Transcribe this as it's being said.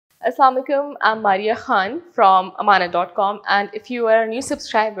Assalamualaikum, I'm Maria Khan from amana.com, and if you are a new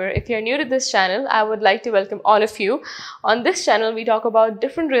subscriber, if you're new to this channel, I would like to welcome all of you. On this channel, we talk about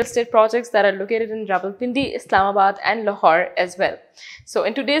different real estate projects that are located in Rawalpindi, Islamabad and Lahore as well. So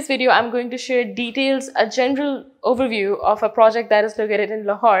in today's video, I'm going to share details, a general overview of a project that is located in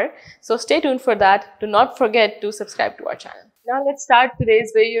Lahore. So stay tuned for that. Do not forget to subscribe to our channel. Now let's start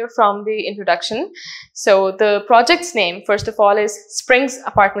today's video from the introduction. So the project's name, first of all, is Springs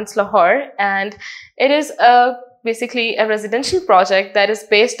Apartments Lahore, and it is basically a residential project that is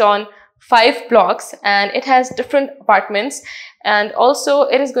based on 5 blocks, and it has different apartments, and also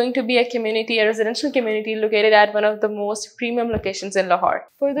it is going to be a residential community located at one of the most premium locations in Lahore.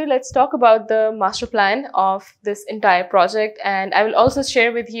 Further, let's talk about the master plan of this entire project, and I will also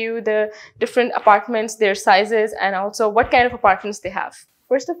share with you the different apartments, their sizes, and also what kind of apartments they have.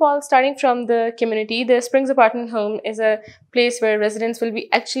 First of all, starting from the community, the Springs Apartment Home is a place where residents will be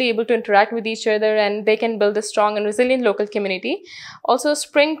actually able to interact with each other and they can build a strong and resilient local community. Also,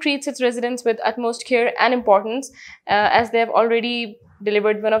 Spring treats its residents with utmost care and importance as they have already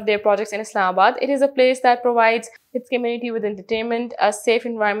delivered one of their projects in Islamabad. It is a place that provides its community with entertainment, a safe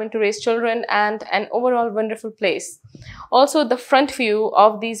environment to raise children, and an overall wonderful place. Also, the front view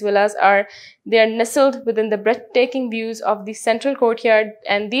of these villas are nestled within the breathtaking views of the central courtyard,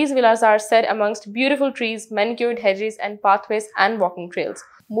 and these villas are set amongst beautiful trees, manicured hedges and pathways and walking trails.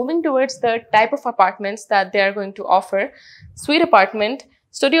 Moving towards the type of apartments that they are going to offer: suite apartment,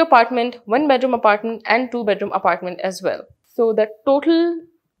 studio apartment, 1-bedroom apartment and 2-bedroom apartment as well. So the total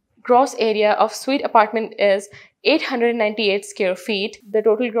gross area of suite apartment is 898 square feet. The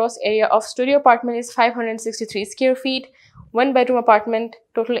total gross area of studio apartment is 563 square feet. 1-bedroom apartment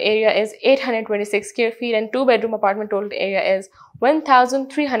total area is 826 square feet, and 2-bedroom apartment total area is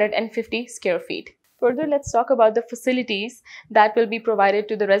 1350 square feet. Further, let's talk about the facilities that will be provided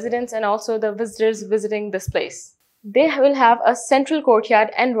to the residents and also the visitors visiting this place. They will have a central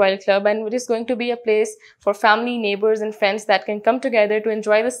courtyard and royal club, and it is going to be a place for family, neighbors and friends that can come together to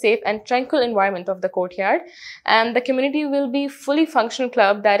enjoy the safe and tranquil environment of the courtyard. And the community will be fully functional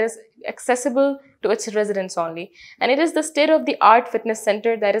club that is accessible to its residents only. And it is the state-of-the-art fitness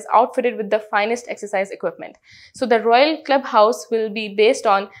center that is outfitted with the finest exercise equipment. So the royal clubhouse will be based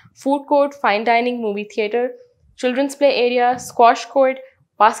on food court, fine dining, movie theater, children's play area, squash court,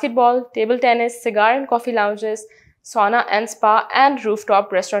 basketball, table tennis, cigar and coffee lounges, sauna and spa, and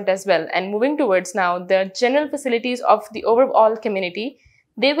rooftop restaurant as well. And moving towards now the general facilities of the overall community,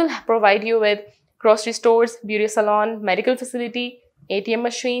 they will provide you with grocery stores, beauty salon, medical facility, ATM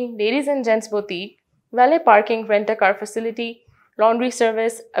machine, ladies and gents boutique, valet parking, rent-a-car facility, laundry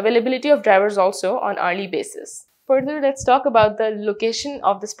service, availability of drivers also on hourly basis. Further, let's talk about the location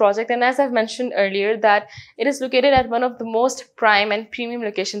of this project, and as I've mentioned earlier that it is located at one of the most prime and premium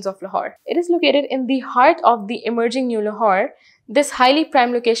locations of Lahore. It is located in the heart of the emerging New Lahore. This highly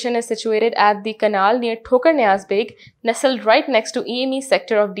prime location is situated at the canal near Thokar Niaz Beg, nestled right next to EME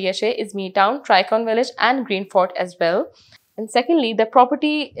sector of DHA, Izmir Town, Tricon Village and Green Fort as well. And secondly, the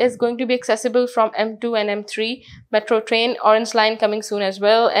property is going to be accessible from M2 and M3, metro train, Orange Line coming soon as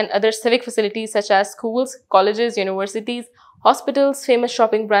well, and other civic facilities such as schools, colleges, universities, hospitals, famous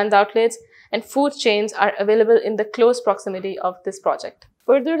shopping brands outlets, and food chains are available in the close proximity of this project.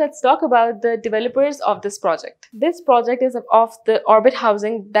 Further, let's talk about the developers of this project. This project is of the Orbit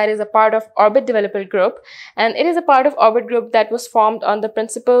Housing, that is a part of Orbit Developer Group, and it is a part of Orbit Group that was formed on the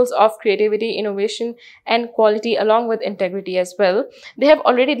principles of creativity, innovation and quality along with integrity as well. They have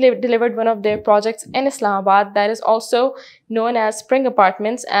already delivered one of their projects in Islamabad that is also known as Spring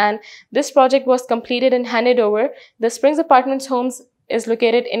Apartments, and this project was completed and handed over. The Springs Apartments homes is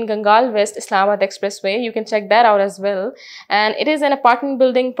located in Gangal West Islamabad Expressway. You can check that out as well. And it is an apartment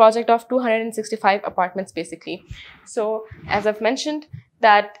building project of 265 apartments basically. So as I've mentioned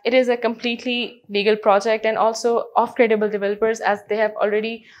that it is a completely legal project and also of credible developers, as they have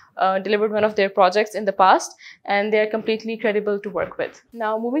already delivered one of their projects in the past and they are completely credible to work with.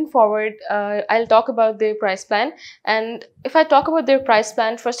 Now moving forward, I'll talk about their price plan. And if I talk about their price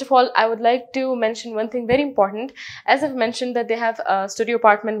plan, first of all, I would like to mention one thing very important. As I've mentioned that they have a studio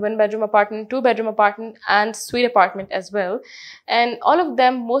apartment, 1-bedroom apartment, 2-bedroom apartment and suite apartment as well. And all of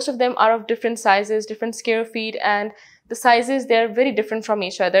them, most of them are of different sizes, different square feet, and the sizes, they are very different from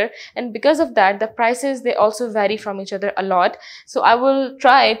each other, and because of that the prices, they also vary from each other a lot. So I will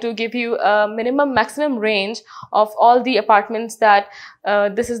try to give you a maximum range of all the apartments that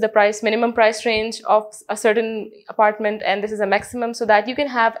this is the minimum price range of a certain apartment and this is a maximum, so that you can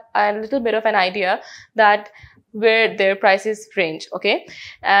have a little bit of an idea that where their prices range. Okay,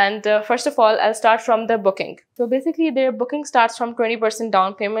 and first of all, I'll start from the booking. So basically their booking starts from 20%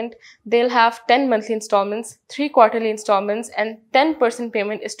 down payment. They'll have 10 monthly installments, 3 quarterly installments, and 10%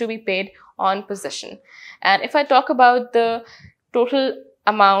 payment is to be paid on possession. And if I talk about the total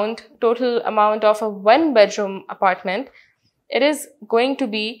amount of a 1-bedroom apartment, it is going to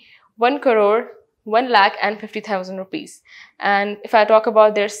be 1 crore 1,50,000 rupees. And if I talk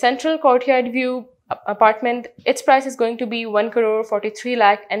about their central courtyard view apartment, its price is going to be 1 crore 43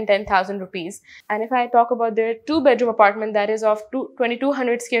 lakh and 10,000 rupees. And if I talk about their 2-bedroom apartment that is of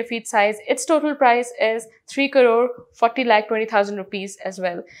 2,200 square feet size, its total price is 3 crore 40 lakh 20,000 rupees as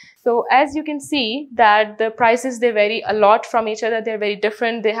well. So as you can see that the prices, they vary a lot from each other. They're very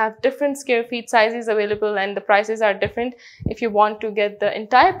different. They have different square feet sizes available and the prices are different. If you want to get the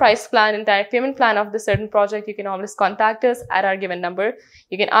entire price plan, entire payment plan of the certain project, you can always contact us at our given number.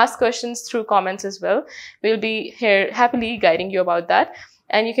 You can ask questions through comments as well. We'll be here happily guiding you about that.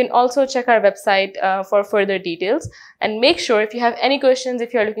 And you can also check our website for further details. And make sure if you have any questions,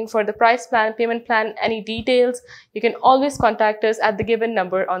 if you're looking for the price plan, payment plan, any details, you can always contact us at the given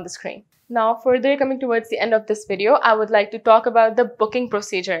number on the screen. Now, further coming towards the end of this video, I would like to talk about the booking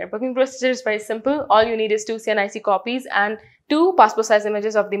procedure. Booking procedure is very simple. All you need is 2 CNIC copies and 2 passport size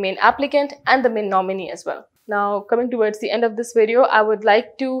images of the main applicant and the main nominee as well. Now, coming towards the end of this video, I would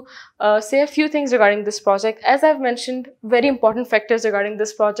like to say a few things regarding this project. As I've mentioned, very important factors regarding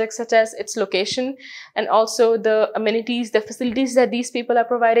this project, such as its location and also the amenities, the facilities that these people are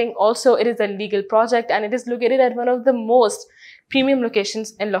providing. Also, it is a legal project and it is located at one of the most premium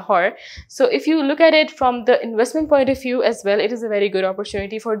locations in Lahore. So if you look at it from the investment point of view as well, it is a very good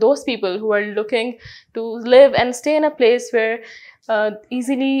opportunity for those people who are looking to live and stay in a place where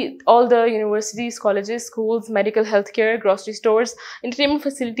easily all the universities, colleges, schools, medical, healthcare, grocery stores, entertainment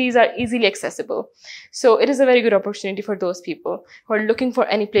facilities are easily accessible. So it is a very good opportunity for those people who are looking for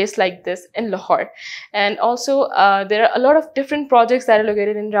any place like this in Lahore. And also there are a lot of different projects that are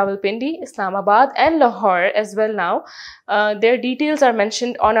located in Rawalpindi, Islamabad and Lahore as well now. Their details are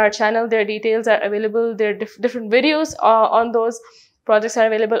mentioned on our channel. Their details are available. There are different videos on those projects are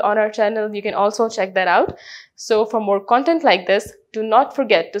available on our channel. You can also check that out. So for more content like this, do not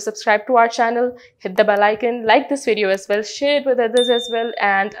forget to subscribe to our channel, hit the bell icon, like this video as well, share it with others as well,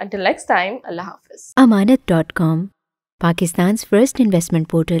 and until next time, Allah Hafiz. Amanat.com, Pakistan's first investment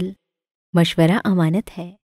portal. Mashwara Amanat hai.